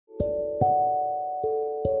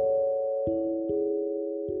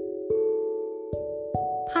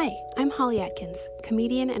Hi, I'm Holly Atkins,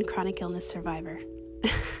 comedian and chronic illness survivor.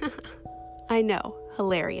 I know,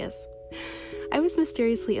 hilarious. I was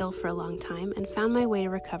mysteriously ill for a long time and found my way to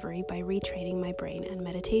recovery by retraining my brain and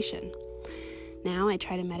meditation. Now I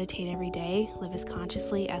try to meditate every day, live as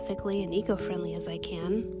consciously, ethically, and eco-friendly as I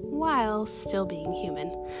can, while still being human.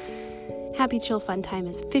 Happy Chill Fun Time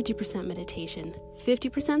is 50% meditation,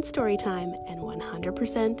 50% story time, and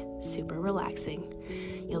 100% super relaxing.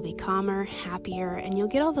 You'll be calmer, happier, and you'll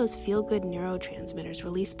get all those feel-good neurotransmitters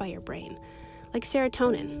released by your brain, like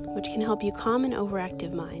serotonin, which can help you calm an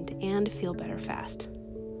overactive mind and feel better fast.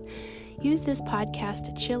 Use this podcast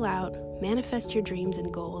to chill out, manifest your dreams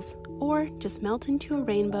and goals, or just melt into a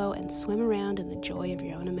rainbow and swim around in the joy of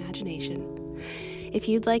your own imagination. If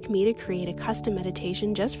you'd like me to create a custom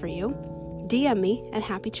meditation just for you, DM me at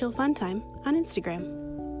Happy Chill Fun Time on Instagram.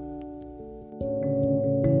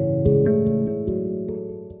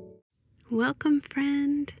 Welcome,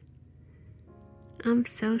 friend. I'm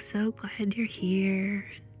so glad you're here.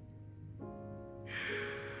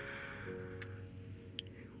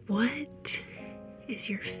 What is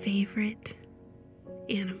your favorite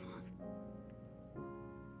animal?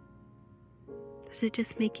 Does it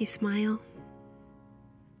just make you smile?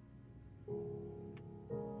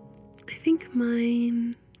 I think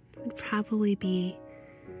mine would probably be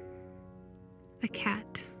a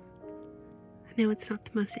cat. I know it's not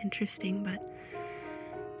the most interesting, but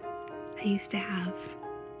I used to have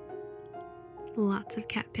lots of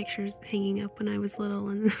cat pictures hanging up when I was little,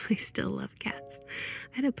 and I still love cats.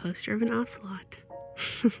 I had a poster of an ocelot.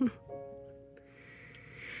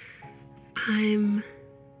 I'm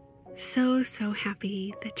so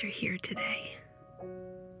happy that you're here today.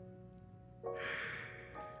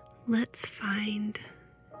 Let's find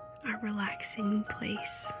a relaxing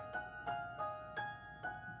place.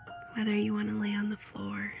 Whether you want to lay on the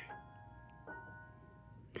floor,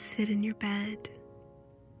 sit in your bed,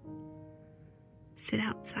 sit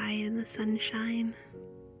outside in the sunshine,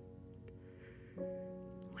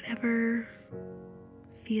 whatever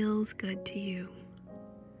feels good to you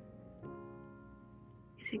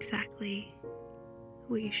is exactly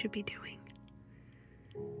what you should be doing.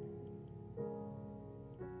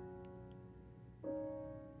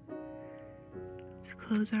 Let's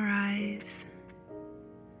close our eyes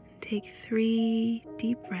and take 3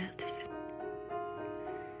 deep breaths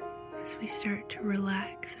as we start to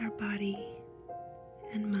relax our body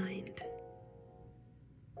and mind.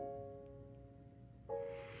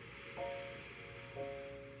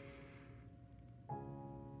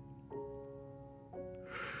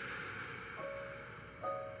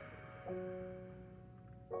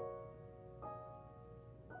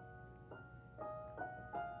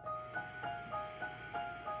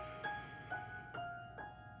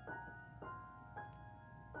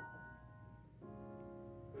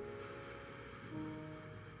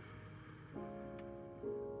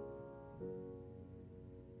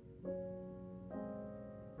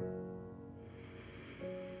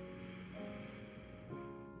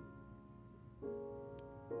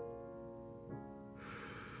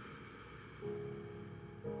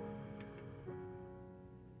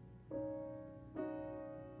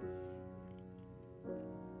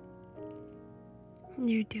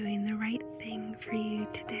 You're doing the right thing for you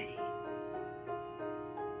today.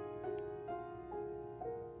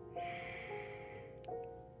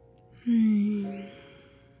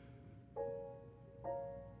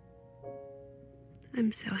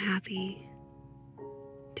 I'm so happy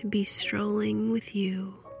to be strolling with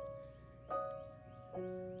you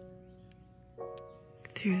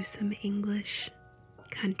through some English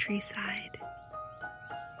countryside.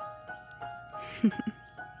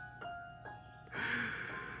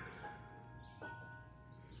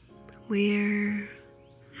 We're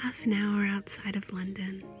half an hour outside of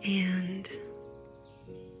London, and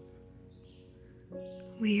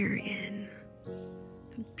we're in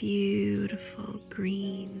the beautiful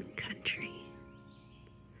green country.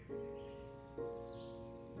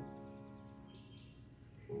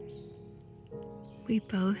 We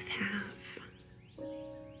both have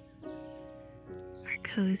our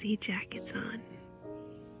cozy jackets on.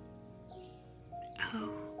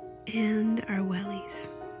 Oh, and our wellies.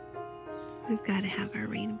 We've got to have our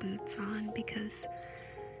rain boots on because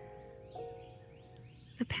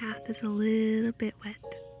the path is a little bit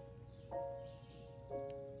wet.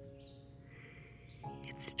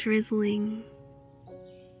 It's drizzling,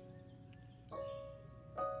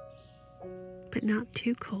 but not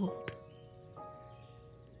too cold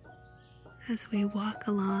as we walk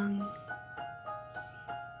along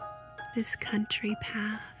this country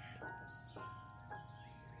path.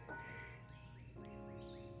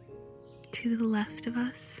 To the left of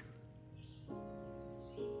us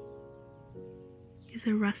is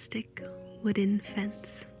a rustic wooden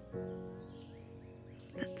fence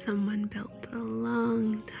that someone built a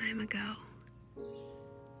long time ago.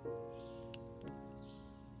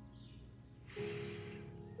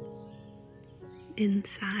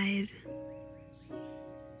 Inside,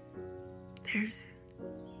 there's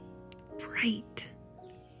bright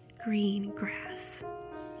green grass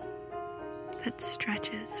that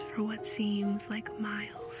stretches for what seems like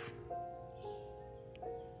miles.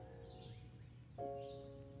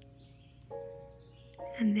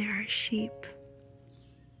 And there are sheep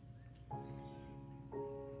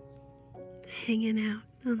hanging out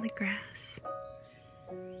on the grass,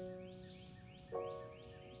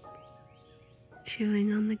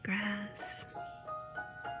 chewing on the grass,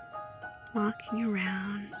 walking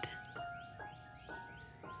around,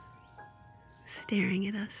 staring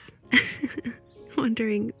at us,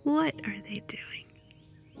 wondering, what are they doing?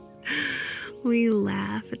 We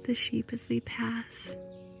laugh at the sheep as we pass.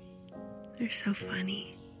 They're so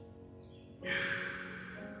funny.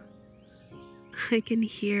 I can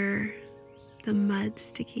hear the mud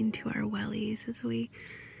sticking to our wellies as we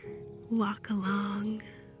walk along,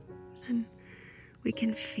 and we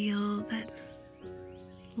can feel that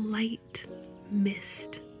light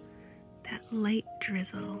mist, that light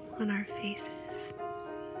drizzle on our faces.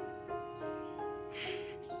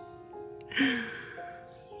 It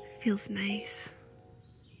feels nice,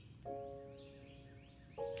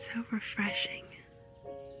 so refreshing.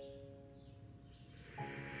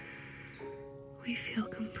 We feel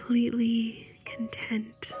completely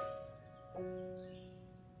content,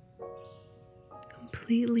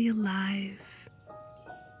 completely alive,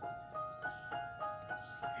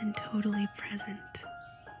 and totally present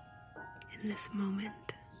in this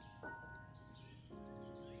moment.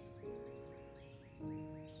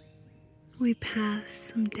 We pass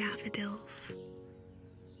some daffodils.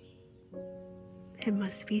 It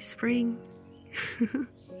must be spring.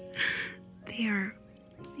 They are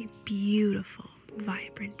a beautiful,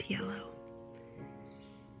 vibrant yellow.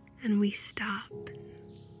 And we stop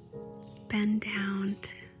and bend down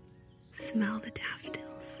to smell the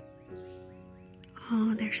daffodils.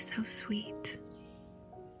 Oh, they're so sweet.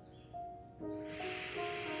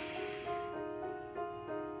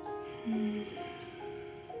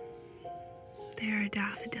 There are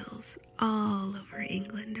daffodils all over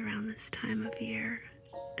England around this time of year.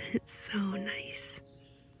 It's so nice.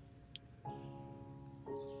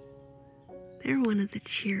 They're one of the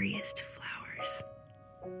cheeriest flowers,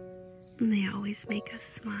 and they always make us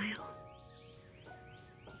smile.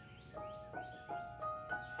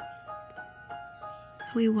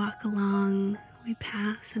 So we walk along, we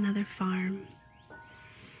pass another farm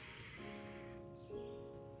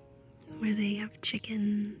where they have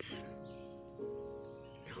chickens,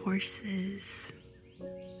 horses,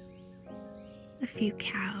 a few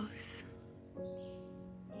cows.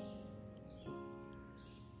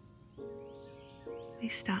 We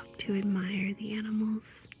stop to admire the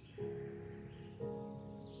animals.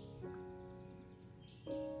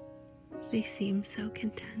 They seem so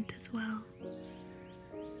content as well.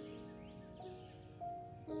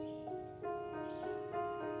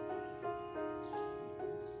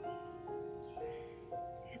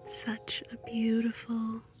 It's such a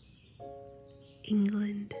beautiful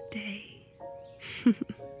England day.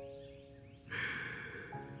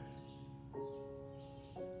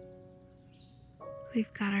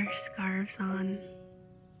 We've got our scarves on,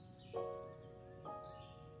 and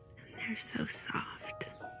they're so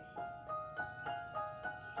soft.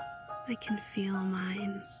 I can feel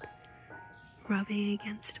mine rubbing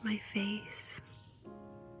against my face,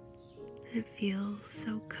 and it feels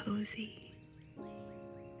so cozy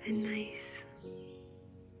and nice.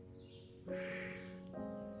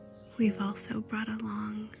 We've also brought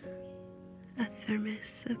along a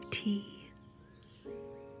thermos of tea.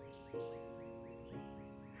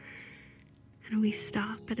 And we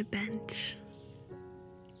stop at a bench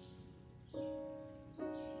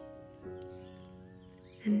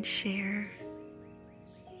and share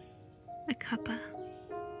a cuppa.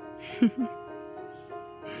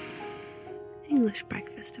 English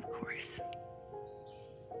breakfast, of course.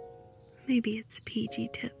 Maybe it's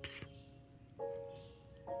PG Tips.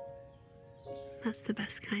 That's the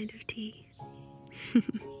best kind of tea.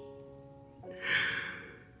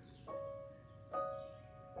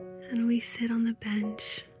 And we sit on the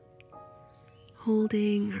bench,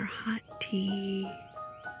 holding our hot tea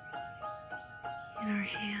in our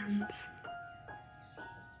hands,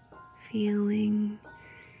 feeling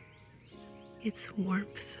its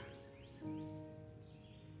warmth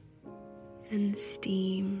and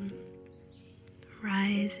steam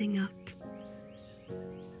rising up,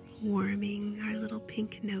 warming our little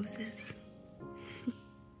pink noses.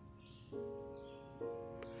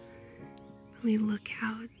 We look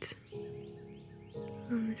out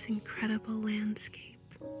on this incredible landscape.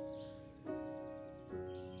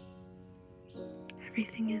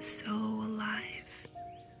 Everything is so alive,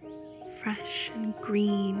 fresh and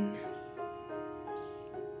green.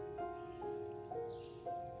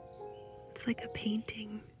 It's like a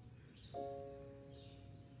painting.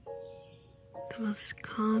 The most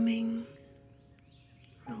calming,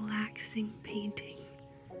 relaxing painting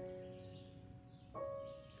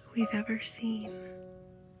we've ever seen.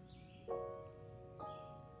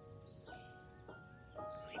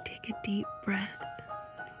 We take a deep breath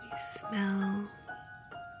and we smell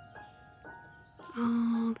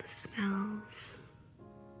all the smells,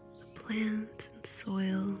 the plants and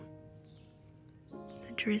soil,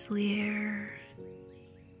 the drizzly air,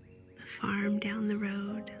 the farm down the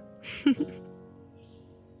road.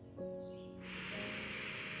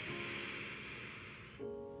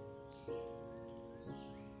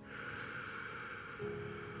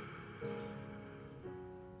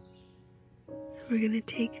 We're going to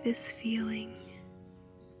take this feeling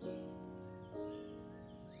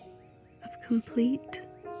of complete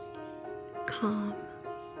calm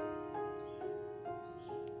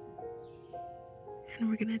and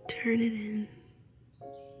we're going to turn it in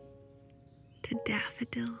to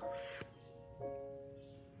daffodils.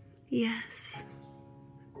 Yes,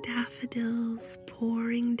 daffodils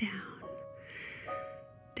pouring down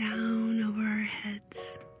over our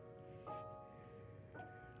heads,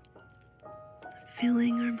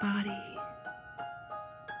 filling our body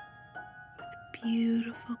with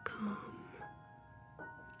beautiful calm.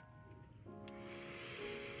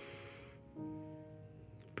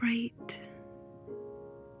 Bright,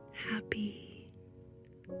 happy,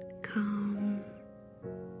 calm,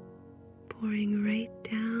 pouring right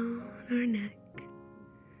down our neck,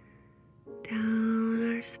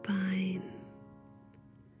 down our spine,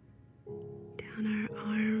 down our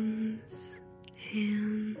arms,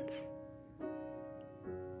 hands,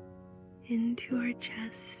 into our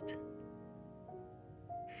chest,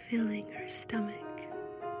 filling our stomach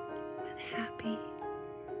with happy,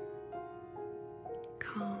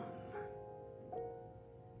 calm,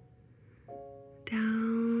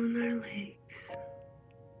 down our legs,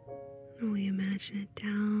 and we imagine it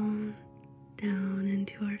down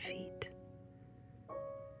into our feet.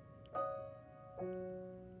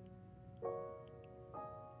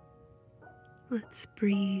 Let's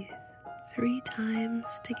breathe 3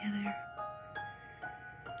 times together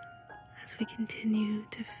as we continue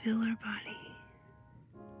to fill our body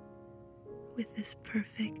with this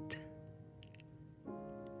perfect,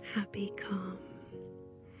 happy calm.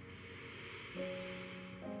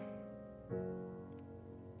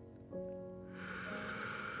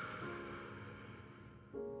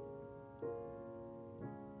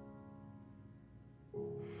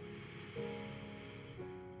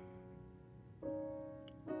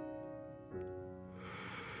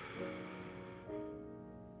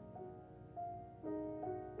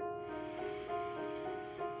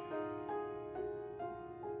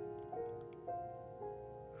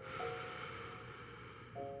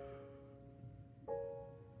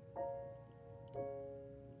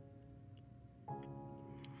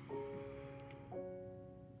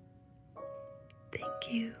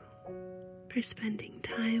 Thank you for spending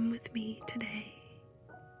time with me today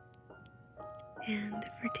and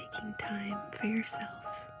for taking time for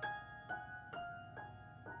yourself.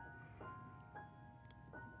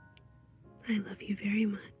 I love you very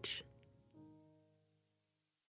much.